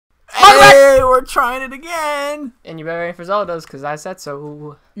we're trying it again. And you better aim for Zelda's, because I said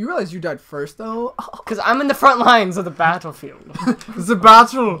so. You realize you died first, though? Because I'm in the front lines of the battlefield. The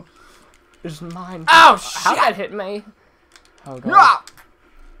battle It's mine. Ow, shit. How that hit me? Oh, God. Yeah.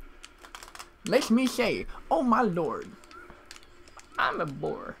 Makes me say, oh my lord. I'm a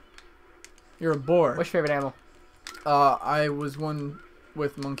boar. You're a boar. What's your favorite animal? I was one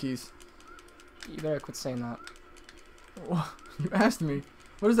with monkeys. You better quit saying that. You asked me.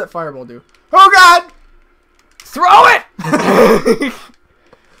 What does that fireball do? Oh God! Throw it!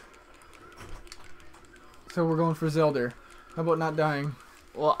 So we're going for Zelda. How about not dying?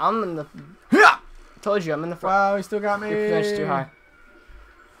 Well, I'm in the... Yeah. Told you, I'm in the front. Wow, he still got me. Your percentage too high.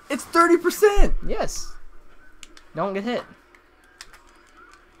 It's 30%. Yes. Don't get hit.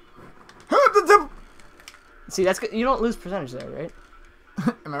 See, that's good. You don't lose percentage there, right?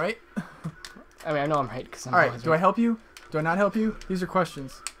 Am I right? I mean, I know I'm right because I'm All right. always Do I help you? Do I not help you? These are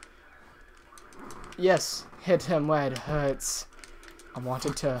questions. Yes. Hit him where it hurts. I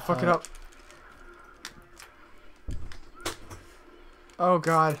wanted to Fuck it up. Oh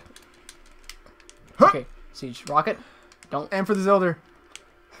God. Okay. Siege. Rocket. Don't. And for the Zelda.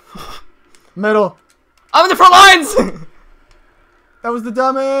 Metal. I'm in the front lines! That was the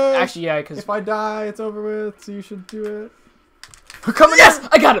dumbest. Actually, yeah, because... If I die, it's over with, so you should do it. Come yes!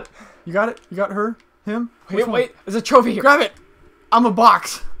 I got it! You got it? You got her? Him? Wait. There's a trophy here. Grab it! I'm a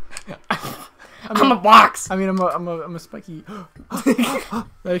box. I'm a box! I mean, I'm a spiky. That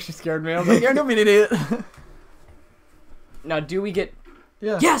actually scared me. I was like, you're no idiot. Now, do we get...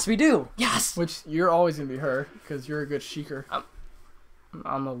 Yeah. Yes, we do! Yes! Which, you're always going to be her, because you're a good sheaker.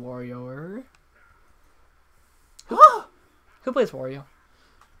 I'm a warrior. Who plays Wario?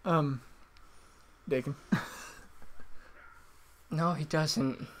 Dakin. No, he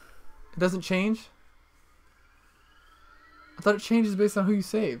doesn't. It doesn't change? I thought it changes based on who you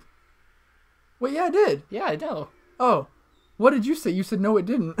save. Wait, yeah, it did. Yeah, I know. Oh. What did you say? You said no, it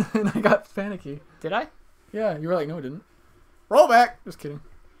didn't. And I got panicky. Did I? Yeah, you were like, no, it didn't. Roll back. Just kidding.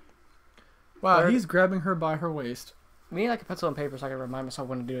 Wow, Third. he's grabbing her by her waist. We need like a pencil and paper so I can remind myself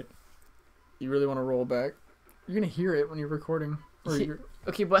when to do it. You really want to roll back? You're going to hear it when you're recording. Or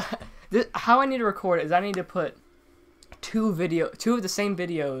Okay, but how I need to record it is I need to put two of the same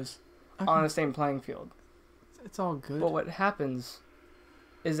videos on the same playing field. It's all good. But what happens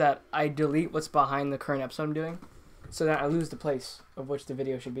is that I delete what's behind the current episode I'm doing, so that I lose the place of which the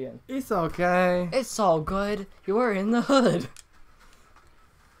video should be in. It's okay. It's all good. You're in the hood.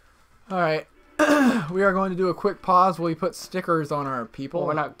 Alright. We are going to do a quick pause while we put stickers on our people. Well,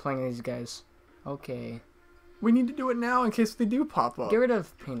 we're not playing these guys. Okay. We need to do it now in case they do pop up. Get rid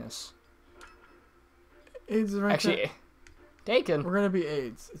of penis. AIDS is right Actually, there. Taken. We're going to be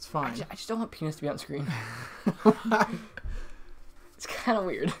AIDS. It's fine. I just don't want penis to be on screen. It's kind of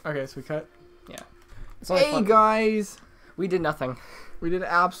weird. Okay, so we cut. Yeah. It's only Hey, fun. guys. We did nothing. We did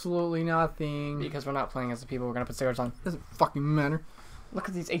absolutely nothing. Because we're not playing as the people we're going to put stickers on. Doesn't fucking matter. Look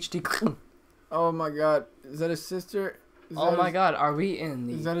at these HD. Oh my god. Is that his sister? Oh my god, are we in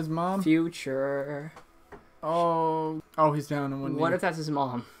Is the that his mom? future? Oh. Oh, he's down on one knee. What if that's his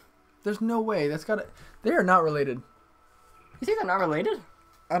mom? There's no way. That's gotta... They are not related. You think they're not related?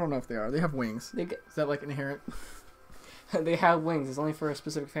 I don't know if they are. They have wings. Is that like inherent? They have wings. It's only for a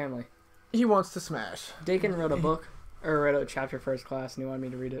specific family. He wants to smash. Dakin wrote a book, or wrote a chapter for his class, and he wanted me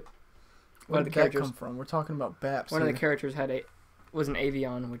to read it. Where did that come from? We're talking about Baps. One of the characters was an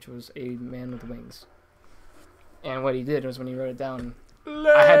avian, which was a man with wings. And what he did was when he wrote it down,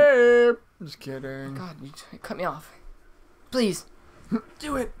 I'm just kidding. God, you cut me off. Please.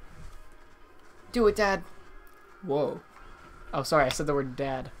 Do it. Do it, Dad. Whoa. Oh, sorry, I said the word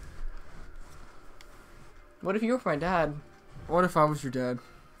dad. What if you were my dad? What if I was your dad?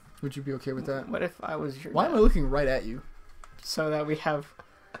 Would you be okay with that? What if I was your Why dad? am I looking right at you? So that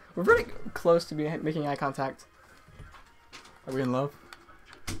we're pretty close to making eye contact. Are we in love?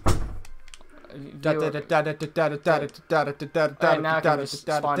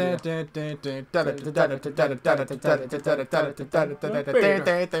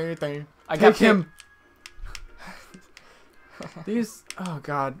 I Take him. These, oh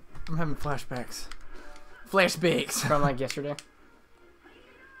god, I'm having flashbacks. Flashbacks from like yesterday.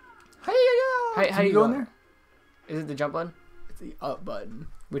 Hey, how you go go in there? Is it the jump button? It's the up button.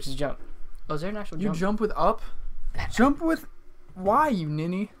 Which is jump? Oh, is there an actual You jump? jump with up? Jump with Y, you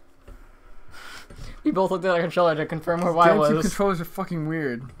ninny. We both looked at our controller to confirm where Y was. GameCube controllers are fucking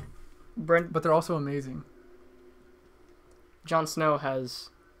weird. Brent, but they're also amazing. Jon Snow has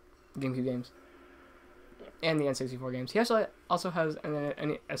GameCube games. And the N64 games. He also has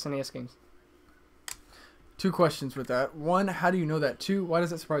any SNES games. 2 questions with that. 1, how do you know that? 2, why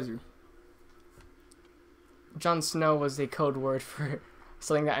does that surprise you? Jon Snow was a code word for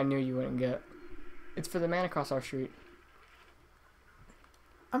something that I knew you wouldn't get. It's for the man across our street.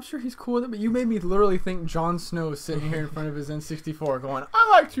 I'm sure he's cool with it, but you made me literally think Jon Snow is sitting here in front of his N64 going, I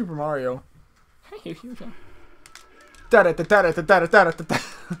like Super Mario. Hey, you go. Da da da da da da da da da da.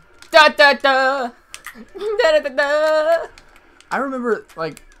 Da da da. Da da da. I remember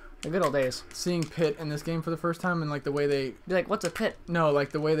like The good old days. seeing Pit in this game for the first time and like the way they Be like, what's a pit? no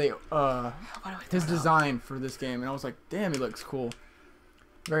like the way they Why do I his throw it out? design for this game, and I was like, damn, he looks cool.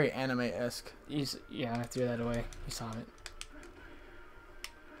 Very anime-esque. Yeah, I threw that away. You saw it.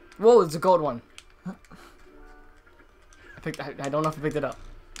 Whoa, it's a gold one. I don't know if I picked it up.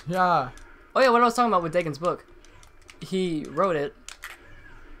 Yeah. Oh yeah, what I was talking about with Dagon's book. He wrote it.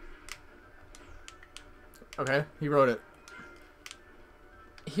 Okay, he wrote it.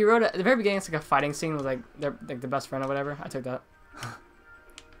 He wrote it at the very beginning. It's like a fighting scene with like they're like the best friend or whatever. I took that.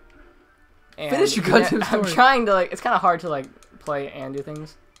 And Finish your goddamn I'm story. trying to like. It's kind of hard to like play and do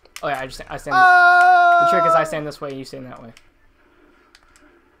things. Oh yeah, I stand. The trick is I stand this way, you stand that way.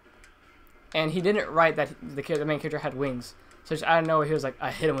 And he didn't write that the main character had wings. So just out of nowhere, he was like,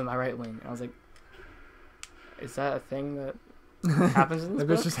 I hit him with my right wing. And I was like, is that a thing that happens in this The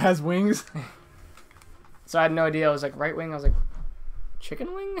book? bitch just has wings. So I had no idea. I was like, right wing? I was like,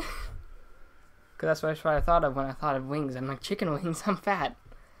 chicken wing? Because that's what I thought of when I thought of wings. I'm like, chicken wings? I'm fat.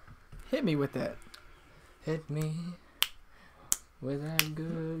 Hit me with that. Hit me with that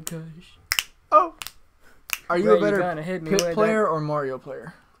good kush. Oh. Are you Where a better gonna hit me Pit with player or Mario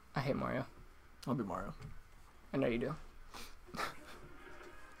player? I hate Mario. I'll be Mario. I know you do.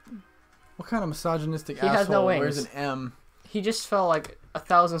 What kind of misogynistic He has no asshole wings. wears an M? He just fell like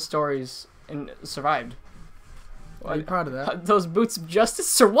 1,000 stories and survived. Are you proud of that? Those boots of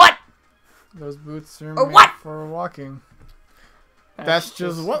justice or what? Those boots are Or made what? for walking. That's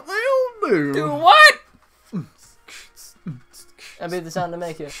just what they'll do. Do what? That'd be the sound to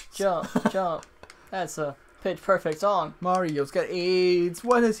make you jump, jump. That's a pitch perfect song. Mario's got AIDS.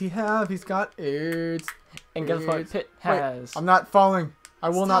 What does he have? He's got AIDS. And guess what AIDS. Pit Wait, has? I'm not falling. I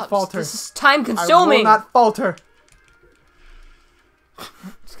will not Stop, falter. This is time I will consuming. not falter.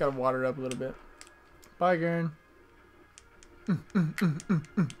 Just gotta water it up a little bit. Bye, Garen.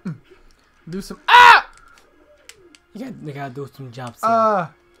 Do some. Ah! You gotta do some jobs. Oh!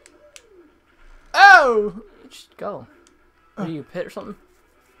 Just go. What are you, Pit or something?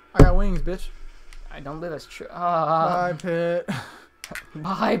 I got wings, bitch. I don't believe that's true. Bye, Pit.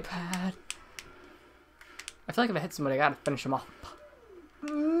 Bye, Pat. I feel like if I hit somebody, I gotta finish them off.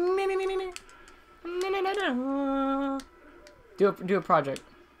 Do a project.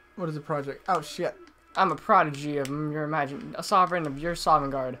 What is a project? Oh shit! I'm a prodigy of your a sovereign of your sovereign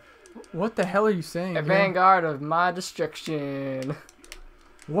guard, What the hell are you saying? a again? vanguard of my destruction.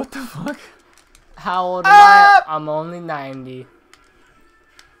 What the fuck? How old am I? I'm only 90.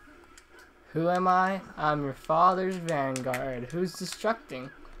 Who am I? I'm your father's vanguard. Who's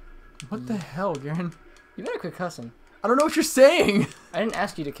destructing? What the hell, Garen? You better quit cussing. I don't know what you're saying. I didn't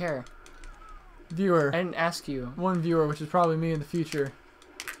ask you to care. Viewer. I didn't ask you. One viewer, which is probably me in the future.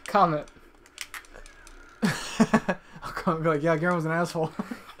 Comment. I'll come and be like, yeah, Garen was an asshole.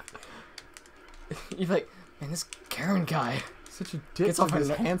 You're like, man, this Karen guy. Such a dick Gets to off my this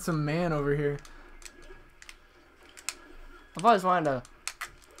neck. handsome man over here. I've always wanted a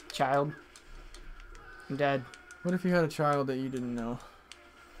child. I'm dead. What if you had a child that you didn't know?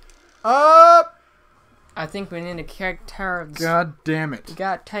 Up! I think we need to take care of this. God damn it. You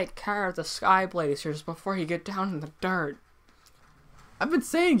gotta take care of the sky blazers before you get down in the dirt. I've been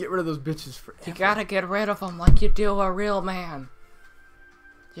saying get rid of those bitches forever. You gotta get rid of them like you do a real man.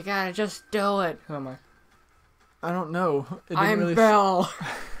 You gotta just do it. Who am I? I don't know. It didn't I'm really Belle.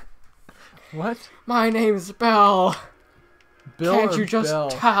 What? My name's Belle. Bill Can't or you just Bell?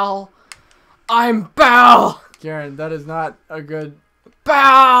 tell? I'm Belle. Garen, that is not a good...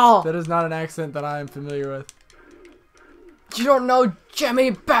 Belle. That is not an accent that I am familiar with. You don't know Jimmy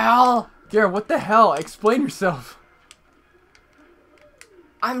Bell? Garen, what the hell? Explain yourself.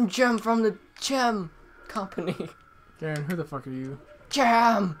 I'm Jim from the Jim Company. Garen, who the fuck are you?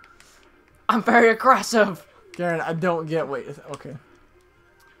 Jim. I'm very aggressive. Garen, I don't get... Wait, okay.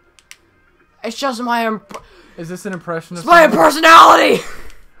 It's just my Is this an impression of my someone? personality.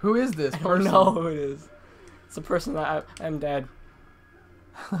 Who is this I person? don't know who it is. It's a person that I'm dead.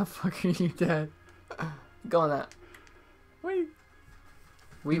 How the fuck are you dead? Go on that. Wait.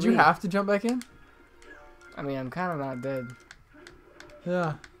 We Did you have to jump back in? I mean, I'm kind of not dead.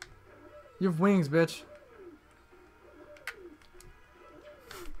 Yeah. You have wings, bitch.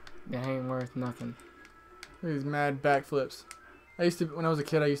 That ain't worth nothing. Look at these mad backflips. I used to, when I was a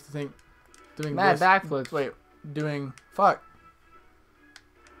kid, I used to think doing Mad this. backflips. Wait, doing... Fuck.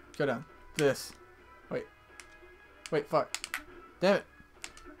 Go down. This. Wait. Wait, fuck. Damn it.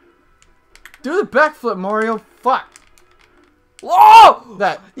 Do the backflip, Mario. Fuck. Whoa!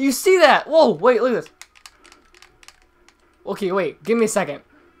 That. You see that? Whoa, wait, look at this. Okay, wait. Give me a second.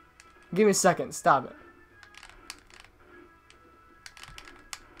 Give me a second. Stop it.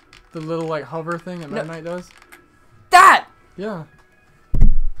 The little, like, hover thing that Meta Knight does? That! Yeah.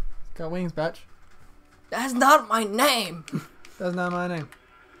 It's got wings, batch. That's not my name. That's not my name.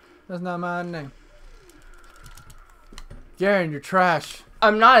 That's not my name. Garen, you're trash.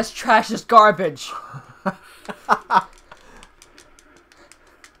 I'm not as trash as garbage.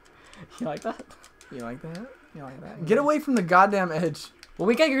 You like that? You like that? You like that? Get away from the goddamn edge. Well,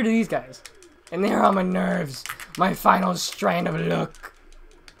 we gotta get rid of these guys. And they're on my nerves. My final strand of luck.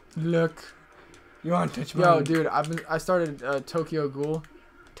 Look. You wanna touch me? Yo, dude, I started Tokyo Ghoul.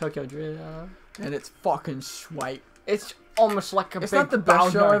 Tokyo Drill. And it's fucking swipe. It's almost like a It's big not the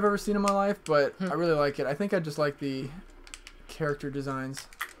best show Bowser. I've ever seen in my life, but I really like it. I think I just like the character designs.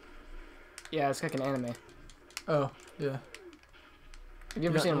 Yeah, it's like an anime. Oh, yeah. Have you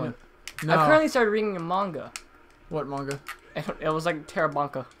ever seen one? No. I currently started reading a manga. What manga? It was like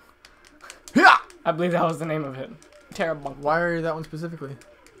Terabonka. Yeah! I believe that was the name of it. Terabonka. Why are you that one specifically?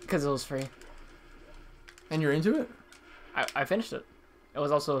 Because it was free. And you're into it? I finished it. It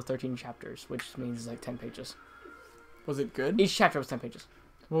was also 13 chapters, which means like 10 pages. Was it good? Each chapter was 10 pages.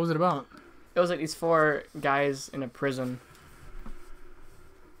 What was it about? It was like these 4 guys in a prison.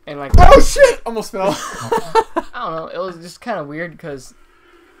 And like... Oh shit! Almost fell. I don't know. It was just kind of weird because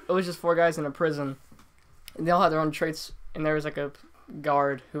it was just 4 guys in a prison. And they all had their own traits. And there was like a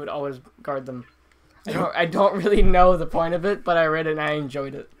guard who would always guard them. I don't really know the point of it, but I read it and I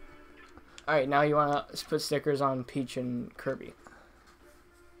enjoyed it. Alright, now you want to put stickers on Peach and Kirby.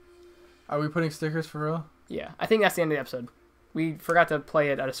 Are we putting stickers for real? Yeah, I think that's the end of the episode. We forgot to play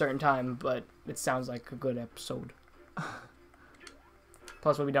it at a certain time, but it sounds like a good episode.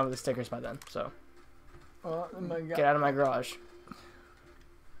 Plus, we'll be done with the stickers by then, so. Oh my god. Get out of my garage.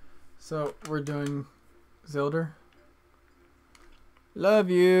 So, we're doing Zilder. Love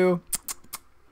you.